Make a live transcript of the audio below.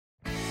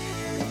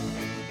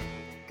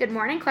Good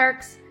morning,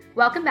 clerks.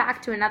 Welcome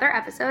back to another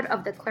episode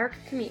of the Clerk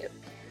Commute.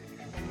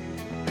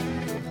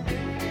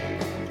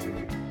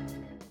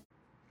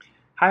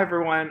 Hi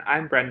everyone,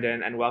 I'm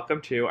Brendan and welcome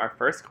to our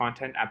first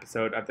content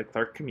episode of the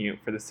Clerk Commute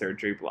for the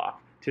surgery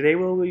block. Today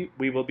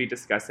we will be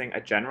discussing a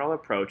general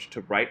approach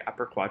to right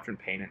upper quadrant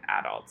pain in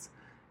adults.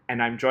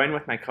 And I'm joined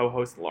with my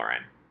co-host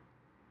Lauren.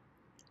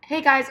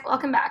 Hey guys,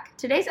 welcome back.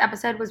 Today's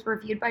episode was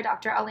reviewed by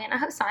Dr. Alana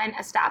Hosein,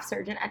 a staff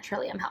surgeon at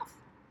Trillium Health.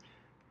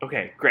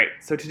 Okay, great.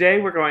 So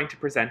today we're going to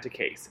present a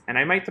case, and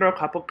I might throw a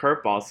couple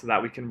curveballs so that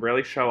we can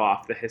really show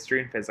off the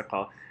history and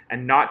physical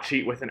and not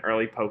cheat with an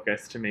early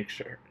POCUS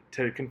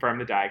to confirm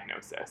the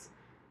diagnosis.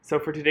 So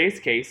for today's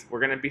case, we're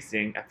going to be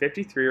seeing a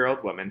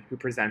 53-year-old woman who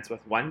presents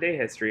with one-day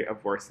history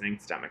of worsening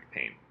stomach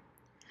pain.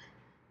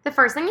 The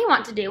first thing you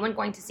want to do when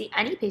going to see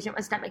any patient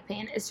with stomach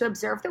pain is to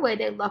observe the way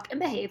they look and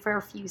behave for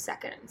a few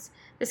seconds.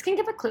 This can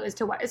give a clue as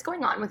to what is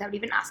going on without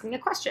even asking a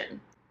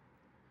question.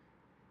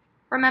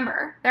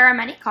 Remember, there are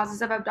many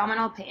causes of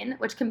abdominal pain,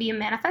 which can be a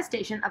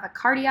manifestation of a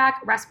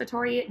cardiac,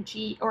 respiratory,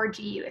 or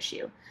GU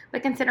issue.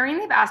 But considering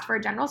they've asked for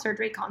a general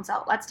surgery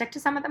consult, let's stick to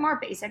some of the more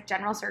basic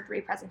general surgery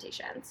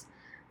presentations.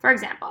 For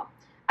example,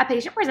 a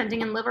patient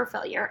presenting in liver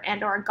failure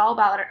and/or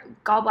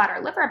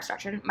gallbladder liver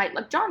obstruction might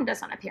look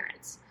jaundiced on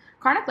appearance.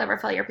 Chronic liver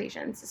failure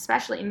patients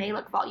especially may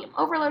look volume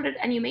overloaded,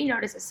 and you may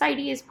notice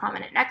ascites,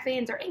 prominent neck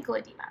veins, or ankle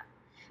edema.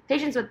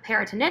 Patients with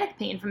peritonitic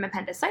pain from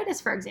appendicitis,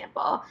 for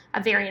example,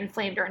 a very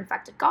inflamed or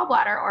infected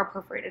gallbladder or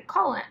perforated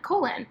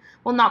colon,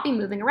 will not be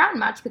moving around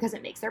much because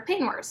it makes their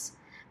pain worse.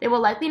 They will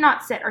likely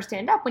not sit or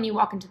stand up when you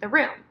walk into the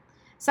room.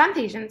 Some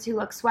patients who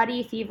look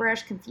sweaty,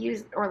 feverish,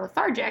 confused, or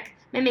lethargic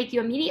may make you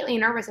immediately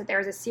nervous that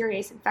there is a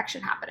serious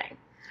infection happening.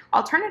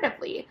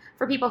 Alternatively,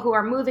 for people who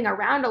are moving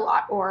around a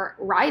lot or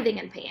writhing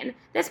in pain,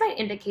 this might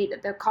indicate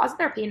that the cause of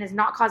their pain is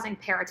not causing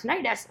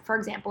peritonitis, for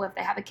example, if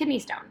they have a kidney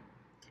stone.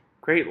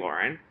 Great,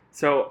 Lauren.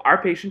 So our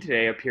patient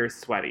today appears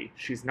sweaty.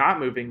 She's not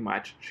moving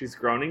much, she's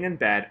groaning in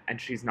bed, and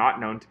she's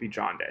not known to be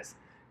jaundiced.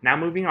 Now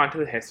moving on to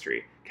the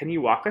history. Can you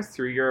walk us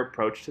through your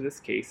approach to this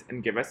case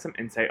and give us some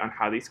insight on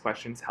how these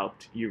questions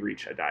helped you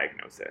reach a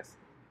diagnosis?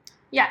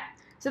 Yeah,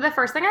 so the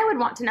first thing I would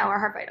want to know are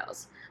her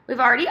vitals.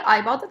 We've already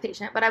eyeballed the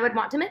patient, but I would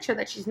want to make sure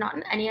that she's not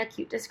in any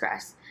acute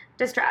distress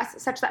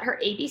such that her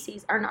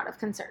ABCs are not of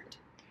concern.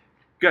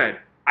 Good.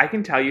 I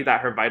can tell you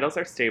that her vitals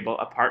are stable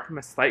apart from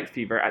a slight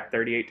fever at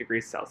 38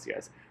 degrees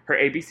Celsius. Her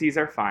ABCs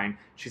are fine.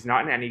 She's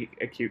not in any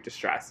acute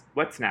distress.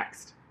 What's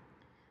next?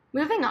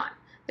 Moving on.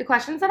 The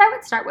questions that I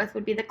would start with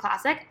would be the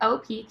classic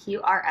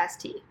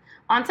OPQRST.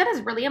 Onset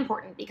is really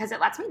important because it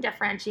lets me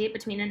differentiate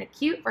between an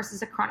acute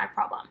versus a chronic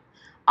problem.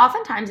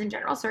 Oftentimes in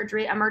general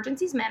surgery,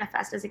 emergencies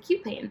manifest as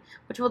acute pain,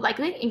 which will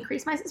likely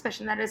increase my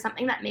suspicion that it is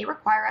something that may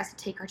require us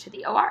to take her to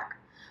the OR.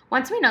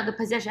 Once we know the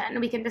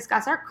position, we can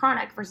discuss our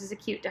chronic versus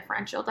acute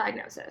differential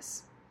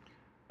diagnosis.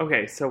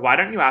 Okay, so why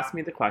don't you ask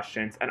me the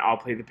questions and I'll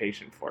play the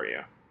patient for you.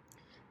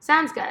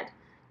 Sounds good.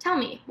 Tell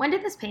me, when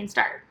did this pain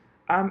start?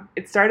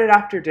 It started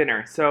after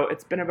dinner, so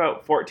it's been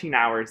about 14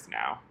 hours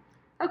now.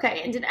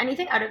 Okay, and did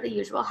anything out of the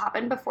usual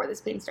happen before this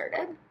pain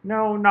started?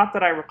 No, not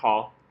that I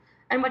recall.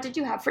 And what did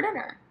you have for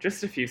dinner?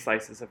 Just a few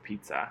slices of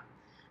pizza.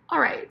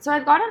 Alright, so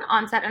I've got an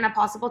onset and a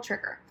possible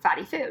trigger,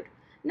 fatty food.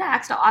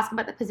 Next, I'll ask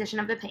about the position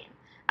of the pain.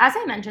 As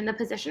I mentioned, the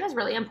position is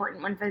really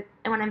important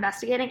when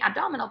investigating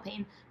abdominal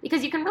pain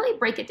because you can really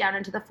break it down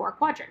into the 4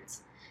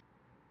 quadrants.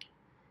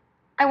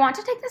 I want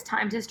to take this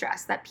time to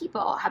stress that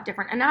people have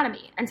different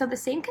anatomy, and so the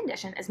same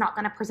condition is not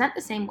going to present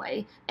the same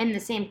way in the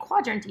same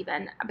quadrant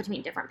even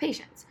between different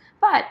patients.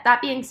 But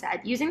that being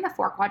said, using the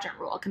 4-quadrant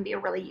rule can be a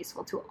really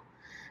useful tool.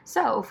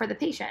 So, for the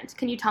patient,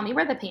 can you tell me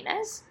where the pain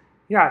is?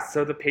 Yeah,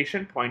 so the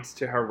patient points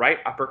to her right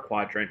upper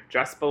quadrant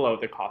just below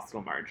the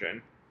costal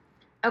margin.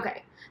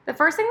 Okay, the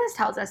first thing this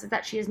tells us is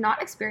that she is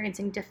not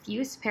experiencing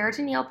diffuse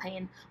peritoneal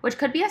pain, which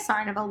could be a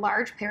sign of a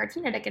large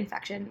peritonitic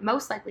infection,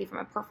 most likely from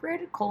a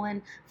perforated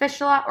colon,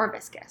 fistula, or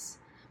viscus.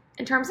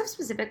 In terms of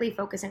specifically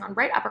focusing on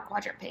right upper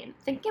quadrant pain,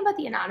 thinking about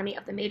the anatomy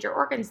of the major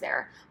organs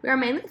there, we are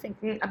mainly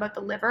thinking about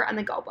the liver and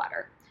the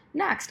gallbladder.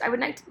 Next, I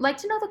would like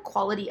to know the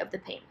quality of the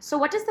pain. So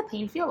what does the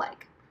pain feel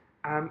like?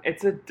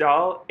 It's a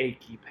dull,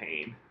 achy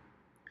pain.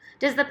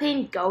 Does the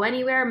pain go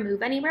anywhere,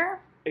 move anywhere?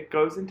 It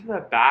goes into the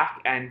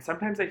back, and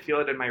sometimes I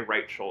feel it in my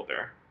right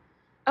shoulder.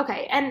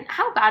 Okay, and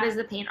how bad is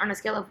the pain on a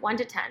scale of 1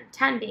 to 10?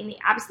 10 being the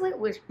absolute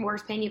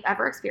worst pain you've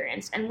ever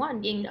experienced, and 1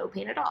 being no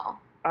pain at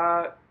all.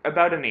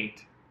 About an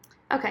 8.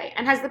 Okay,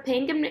 and has the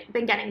pain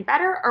been getting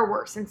better or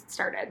worse since it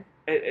started?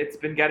 It's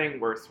been getting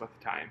worse with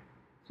time.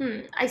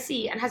 I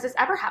see. And has this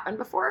ever happened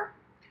before?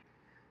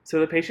 So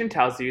the patient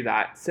tells you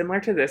that, similar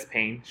to this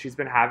pain, she's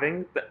been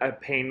having a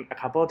pain a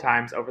couple of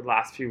times over the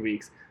last few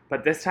weeks,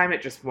 but this time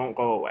it just won't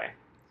go away.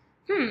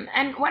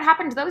 And what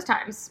happened those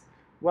times?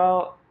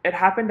 Well, it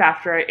happened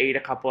after I ate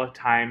a couple of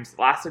times,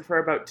 lasted for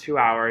about 2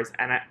 hours,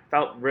 and I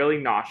felt really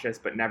nauseous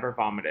but never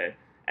vomited.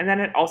 And then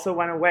it also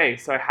went away,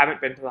 so I haven't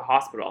been to the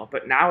hospital,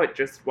 but now it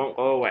just won't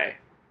go away.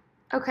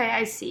 Okay,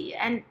 I see.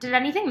 And does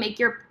anything make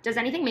your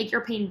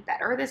pain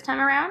better this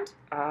time around?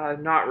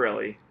 Not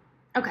really.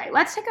 Okay,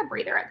 let's take a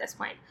breather at this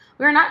point.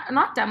 We are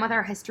not done with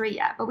our history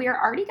yet, but we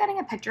are already getting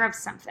a picture of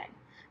something.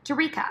 To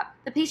recap,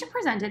 the patient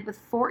presented with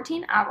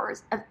 14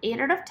 hours of 8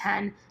 out of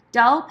 10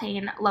 dull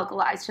pain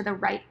localized to the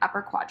right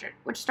upper quadrant,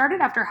 which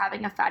started after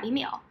having a fatty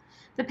meal.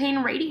 The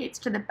pain radiates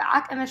to the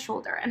back and the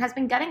shoulder and has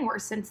been getting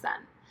worse since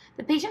then.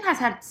 The patient has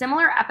had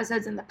similar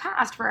episodes in the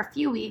past for a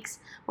few weeks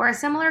where a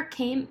similar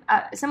pain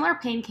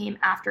came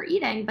after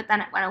eating, but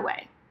then it went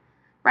away.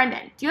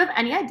 Brendan, do you have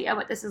any idea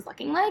what this is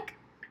looking like?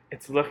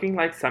 It's looking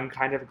like some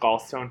kind of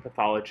gallstone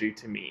pathology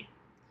to me.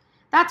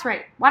 That's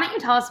right. Why don't you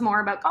tell us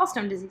more about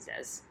gallstone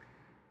diseases?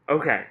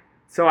 Okay,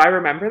 so I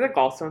remember the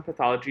gallstone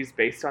pathology is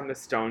based on the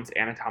stone's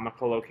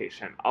anatomical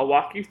location. I'll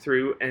walk you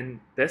through in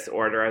this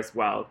order as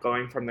well,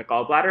 going from the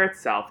gallbladder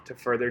itself to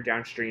further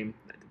downstream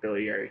the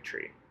biliary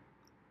tree.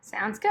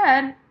 Sounds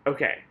good.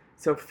 Okay,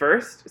 so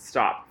first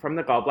stop, from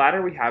the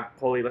gallbladder we have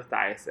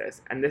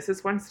cholelithiasis, and this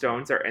is when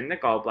stones are in the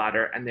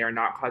gallbladder and they are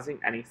not causing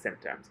any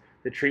symptoms.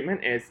 The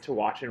treatment is to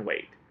watch and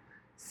wait.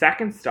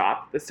 Second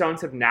stop, the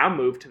stones have now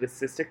moved to the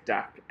cystic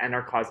duct and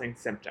are causing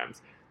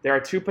symptoms. There are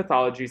two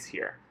pathologies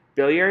here: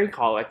 biliary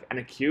colic and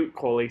acute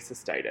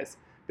cholecystitis.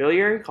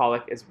 Biliary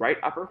colic is right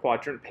upper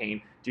quadrant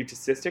pain due to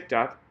cystic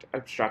duct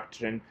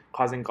obstruction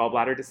causing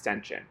gallbladder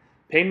distension.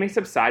 Pain may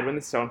subside when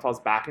the stone falls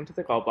back into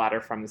the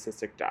gallbladder from the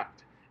cystic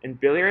duct. In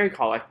biliary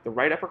colic, the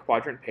right upper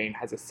quadrant pain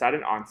has a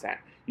sudden onset,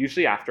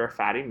 usually after a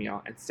fatty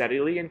meal, and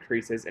steadily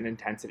increases in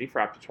intensity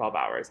for up to 12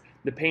 hours.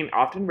 The pain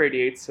often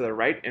radiates to the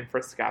right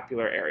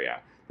infrascapular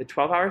area. The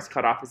 12 hours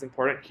cutoff is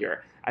important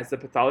here, as the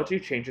pathology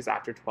changes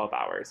after 12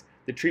 hours.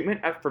 The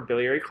treatment for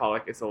biliary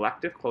colic is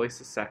elective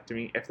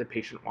cholecystectomy if the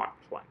patient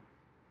wants one.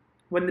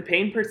 When the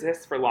pain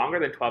persists for longer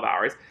than 12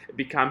 hours, it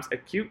becomes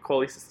acute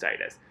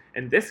cholecystitis.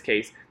 In this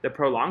case, the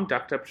prolonged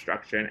duct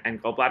obstruction and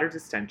gallbladder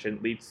distension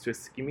leads to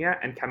ischemia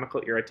and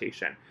chemical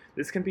irritation.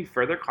 This can be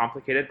further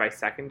complicated by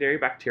secondary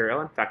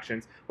bacterial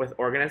infections with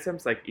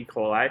organisms like E.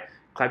 coli,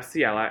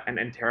 Klebsiella, and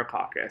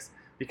Enterococcus.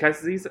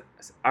 Because these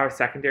are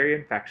secondary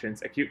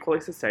infections, acute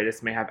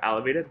cholecystitis may have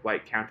elevated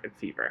white count and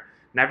fever.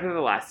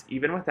 Nevertheless,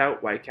 even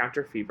without white count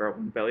or fever,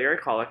 when biliary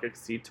colic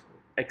exceeds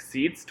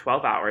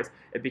 12 hours,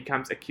 it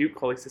becomes acute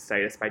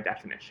cholecystitis by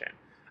definition.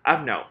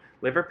 Of note,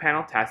 liver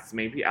panel tests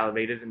may be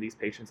elevated in these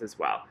patients as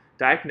well.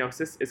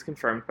 Diagnosis is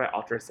confirmed by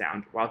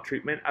ultrasound, while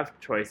treatment of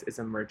choice is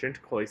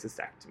emergent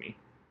cholecystectomy.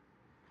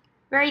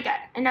 Very good.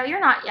 I know you're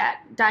not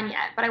done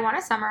yet, but I want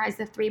to summarize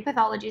the three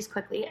pathologies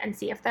quickly and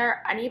see if there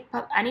are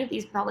any of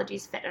these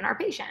pathologies fit in our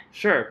patient.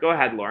 Sure, go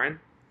ahead, Lauren.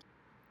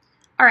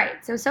 All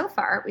right, so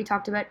far we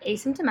talked about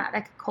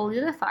asymptomatic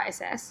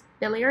cholelithiasis,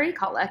 biliary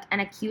colic,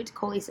 and acute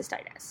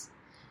cholecystitis.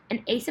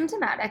 In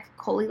asymptomatic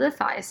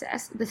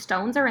cholelithiasis, the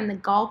stones are in the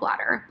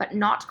gallbladder but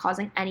not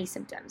causing any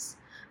symptoms.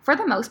 For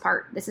the most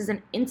part, this is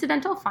an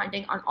incidental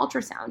finding on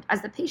ultrasound,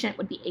 as the patient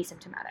would be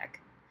asymptomatic.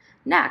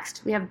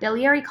 Next, we have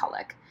biliary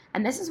colic,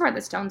 and this is where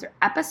the stones are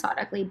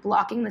episodically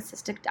blocking the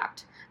cystic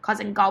duct,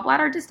 causing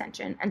gallbladder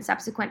distension and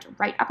subsequent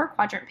right upper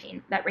quadrant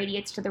pain that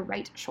radiates to the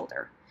right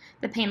shoulder.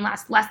 The pain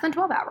lasts less than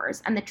 12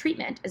 hours, and the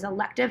treatment is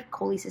elective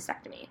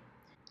cholecystectomy.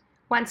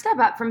 One step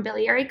up from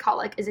biliary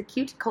colic is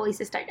acute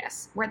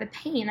cholecystitis, where the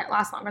pain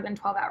lasts longer than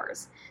 12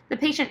 hours. The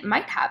patient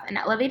might have an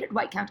elevated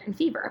white count and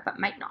fever, but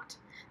might not.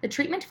 The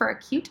treatment for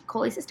acute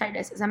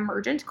cholecystitis is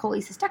emergent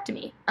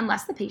cholecystectomy,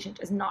 unless the patient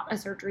is not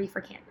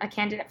a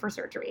candidate for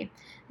surgery.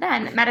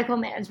 Then medical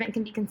management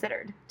can be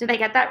considered. Did I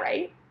get that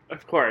right?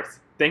 Of course.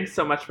 Thanks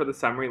so much for the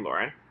summary,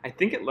 Lauren. I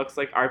think it looks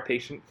like our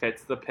patient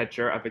fits the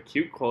picture of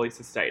acute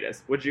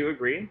cholecystitis. Would you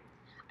agree?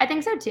 I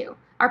think so too.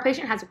 Our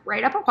patient has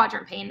right upper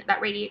quadrant pain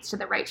that radiates to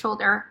the right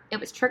shoulder. It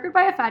was triggered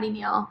by a fatty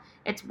meal.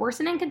 It's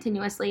worsening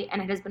continuously,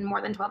 and it has been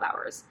more than 12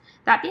 hours.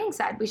 That being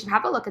said, we should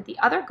have a look at the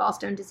other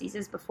gallstone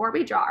diseases before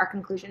we draw our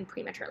conclusion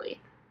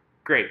prematurely.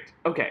 Great.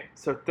 Okay,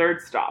 so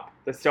third stop.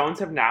 The stones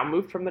have now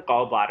moved from the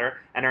gallbladder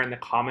and are in the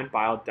common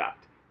bile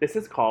duct. This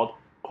is called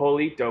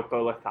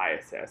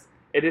choledocholithiasis.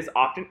 It is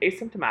often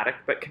asymptomatic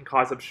but can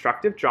cause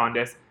obstructive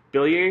jaundice,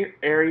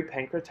 biliary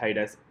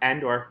pancreatitis,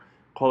 and/or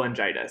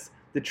cholangitis.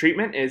 The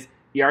treatment is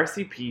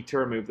ERCP to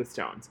remove the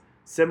stones.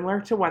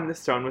 Similar to when the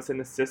stone was in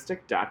the cystic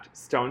duct,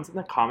 stones in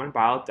the common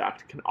bile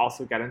duct can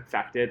also get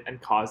infected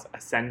and cause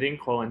ascending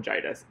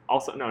cholangitis,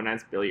 also known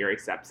as biliary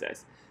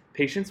sepsis.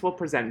 Patients will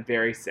present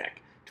very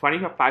sick.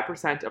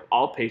 25% of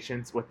all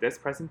patients with this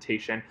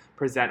presentation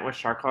present with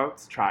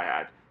Charcot's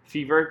triad,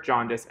 fever,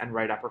 jaundice, and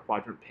right upper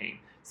quadrant pain.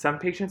 Some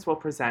patients will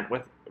present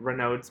with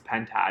Raynaud's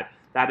pentad,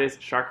 that is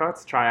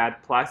Charcot's triad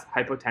plus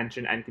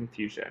hypotension and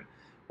confusion.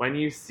 When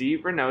you see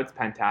Raynaud's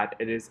pentad,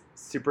 it is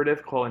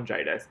suppurative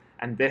cholangitis,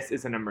 and this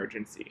is an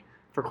emergency.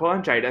 For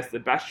cholangitis, the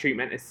best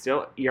treatment is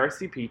still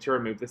ERCP to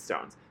remove the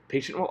stones.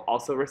 Patient will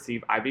also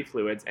receive IV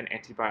fluids and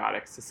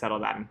antibiotics to settle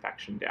that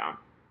infection down.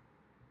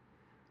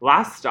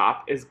 Last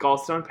stop is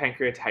gallstone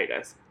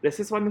pancreatitis. This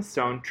is when the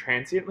stone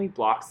transiently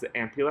blocks the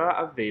ampulla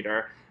of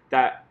Vater,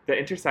 the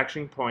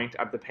intersection point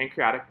of the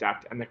pancreatic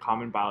duct and the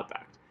common bile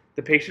duct.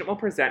 The patient will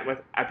present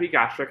with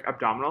epigastric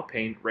abdominal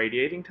pain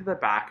radiating to the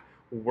back,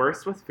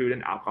 worse with food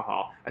and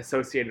alcohol,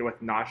 associated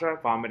with nausea,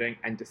 vomiting,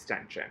 and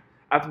distension.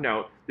 Of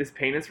note, this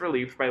pain is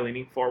relieved by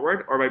leaning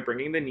forward or by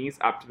bringing the knees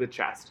up to the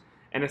chest.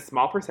 In a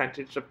small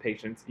percentage of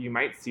patients, you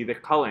might see the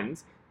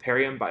Cullen's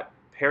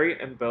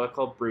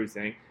periumbilical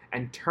bruising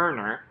and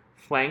Turner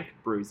flank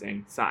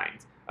bruising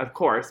signs. Of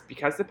course,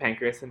 because the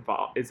pancreas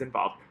is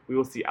involved, we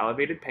will see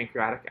elevated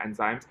pancreatic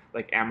enzymes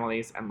like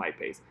amylase and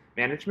lipase.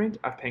 Management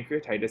of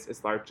pancreatitis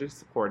is largely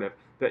supportive,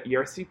 but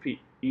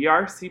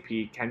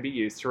ERCP can be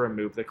used to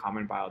remove the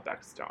common bile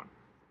duct stone.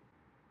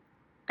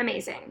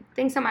 Amazing.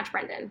 Thanks so much,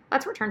 Brendan.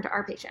 Let's return to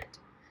our patient.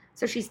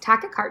 So she's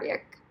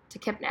tachycardic,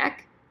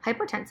 tachypneic,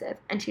 hypertensive,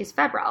 and she's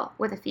febrile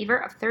with a fever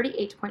of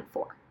 38.4.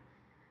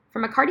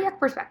 From a cardiac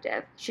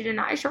perspective, she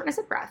denies shortness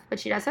of breath, but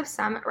she does have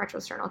some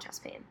retrosternal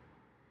chest pain.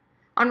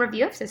 On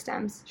review of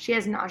systems, she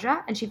has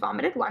nausea and she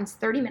vomited once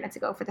 30 minutes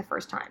ago for the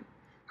first time.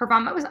 Her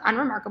vomit was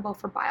unremarkable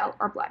for bile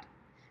or blood.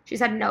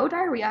 She's had no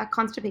diarrhea,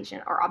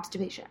 constipation, or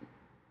obstipation.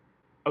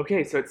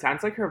 Okay, so it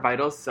sounds like her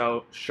vitals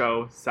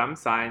show some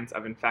signs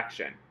of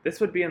infection. This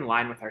would be in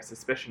line with our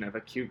suspicion of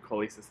acute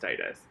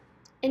cholecystitis.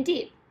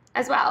 Indeed.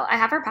 As well, I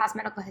have her past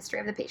medical history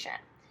of the patient.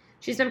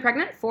 She's been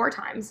pregnant 4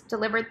 times,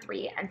 delivered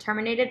 3, and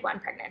terminated 1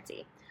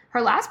 pregnancy.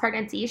 Her last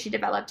pregnancy, she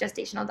developed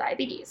gestational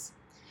diabetes.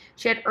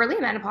 She had early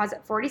menopause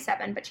at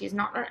 47, but she is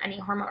not on any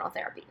hormonal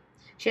therapy.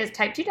 She has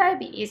type 2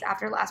 diabetes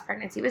after last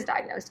pregnancy was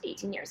diagnosed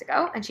 18 years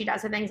ago, and she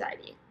does have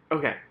anxiety.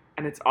 Okay,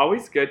 and it's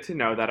always good to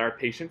know that our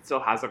patient still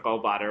has a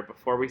gallbladder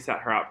before we set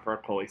her up for a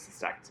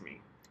cholecystectomy.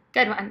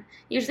 Good one.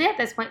 Usually at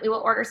this point, we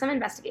will order some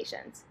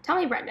investigations. Tell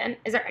me, Brendan,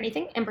 is there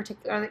anything in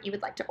particular that you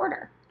would like to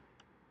order?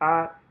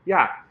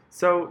 Yeah.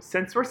 So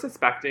since we're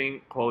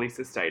suspecting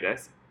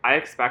cholecystitis, I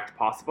expect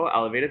possible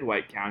elevated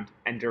white count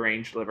and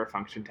deranged liver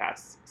function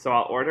tests. So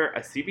I'll order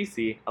a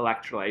CBC,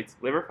 electrolytes,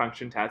 liver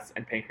function tests,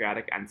 and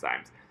pancreatic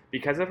enzymes.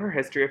 Because of her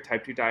history of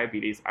type 2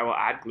 diabetes, I will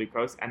add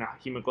glucose and a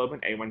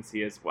hemoglobin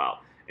A1C as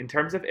well. In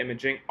terms of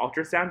imaging,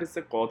 ultrasound is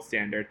the gold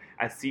standard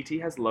as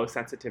CT has low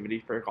sensitivity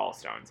for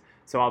gallstones,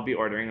 so I'll be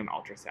ordering an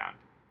ultrasound.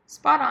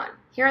 Spot on.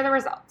 Here are the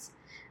results.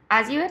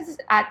 As you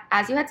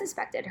had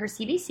suspected, her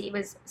CBC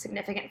was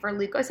significant for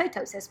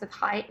leukocytosis with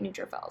high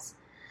neutrophils.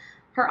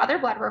 Her other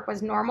blood work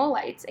was normal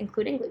lights,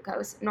 including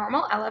glucose,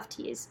 normal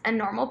LFTs, and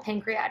normal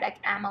pancreatic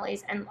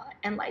amylase and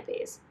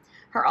lipase.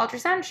 Her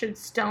ultrasound showed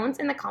stones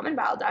in the common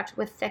bile duct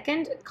with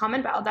thickened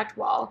common bile duct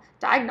wall,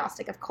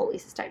 diagnostic of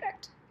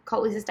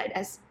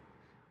cholecystitis.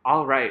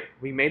 All right,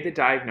 we made the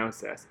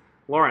diagnosis.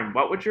 Lauren,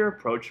 what would your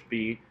approach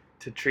be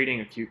to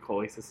treating acute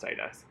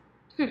cholecystitis?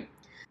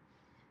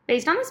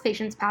 Based on this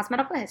patient's past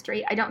medical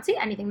history, I don't see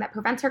anything that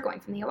prevents her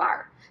going from the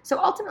OR. So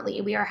ultimately,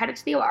 we are headed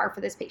to the OR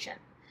for this patient.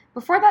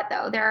 Before that,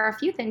 though, there are a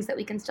few things that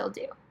we can still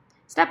do.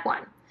 Step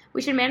 1.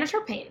 We should manage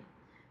her pain.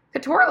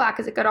 Ketorolac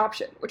is a good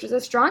option, which is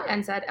a strong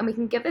NSAID, and we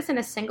can give this in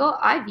a single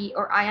IV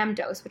or IM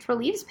dose, which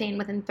relieves pain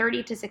within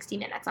 30 to 60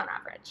 minutes on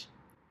average.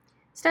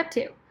 Step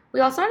 2.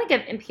 We also want to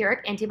give empiric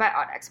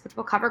antibiotics, which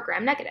will cover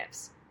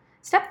gram-negatives.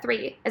 Step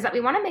 3 is that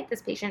we want to make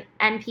this patient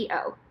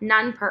NPO,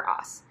 none per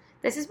os.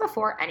 This is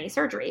before any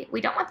surgery.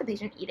 We don't want the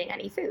patient eating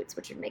any foods,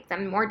 which would make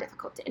them more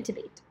difficult to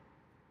intubate,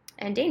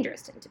 and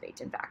dangerous to intubate,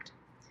 in fact.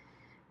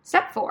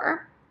 Step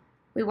 4,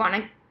 we want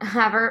to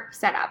have her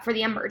set up for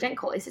the emergent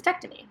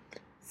cholecystectomy.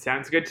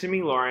 Sounds good to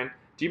me, Lauren.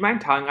 Do you mind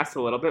telling us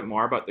a little bit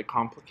more about the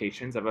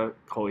complications of a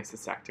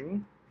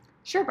cholecystectomy?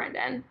 Sure,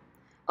 Brendan.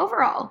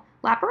 Overall,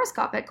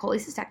 laparoscopic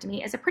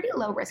cholecystectomy is a pretty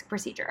low-risk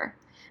procedure.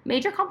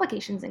 Major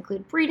complications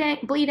include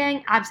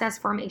bleeding, abscess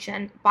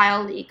formation,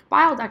 bile leak,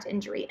 bile duct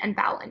injury, and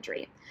bowel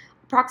injury.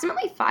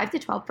 Approximately 5 to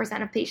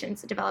 12% of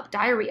patients develop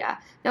diarrhea,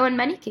 though in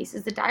many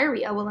cases the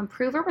diarrhea will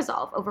improve or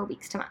resolve over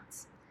weeks to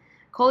months.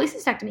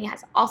 Cholecystectomy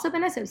has also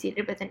been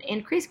associated with an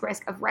increased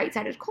risk of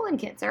right-sided colon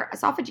cancer,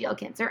 esophageal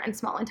cancer, and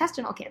small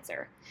intestinal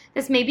cancer.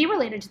 This may be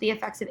related to the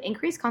effects of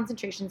increased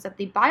concentrations of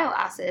the bile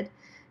acid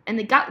in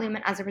the gut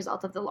lumen as a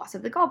result of the loss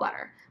of the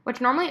gallbladder,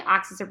 which normally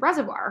acts as a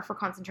reservoir for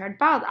concentrated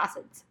bile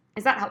acids.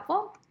 Is that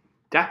helpful?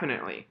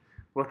 Definitely.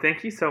 Well,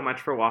 thank you so much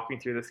for walking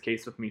through this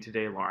case with me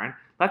today, Lauren.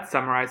 Let's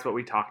summarize what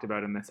we talked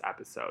about in this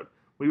episode.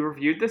 We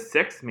reviewed the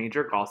 6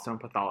 major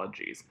gallstone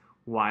pathologies.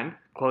 1.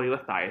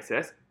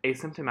 Cholelithiasis,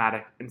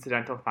 asymptomatic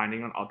incidental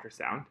finding on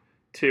ultrasound.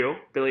 2.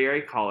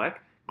 Biliary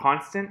colic,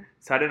 constant,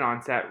 sudden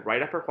onset,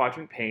 right upper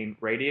quadrant pain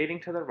radiating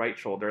to the right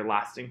shoulder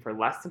lasting for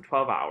less than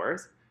 12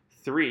 hours.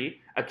 3.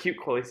 Acute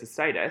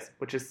cholecystitis,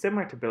 which is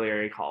similar to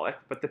biliary colic,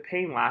 but the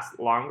pain lasts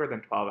longer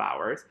than 12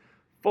 hours.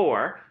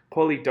 4.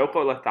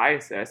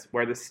 Choledocholithiasis,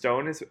 where the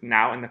stone is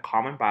now in the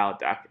common bile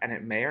duct and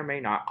it may or may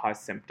not cause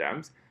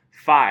symptoms.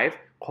 5.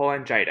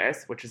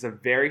 Cholangitis, which is a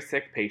very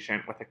sick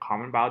patient with a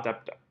common bile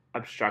duct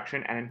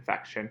obstruction and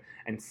infection.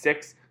 And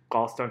 6.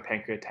 Gallstone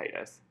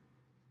pancreatitis.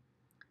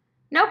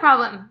 No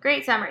problem.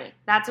 Great summary.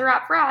 That's a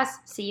wrap for us.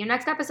 See you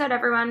next episode,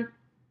 everyone.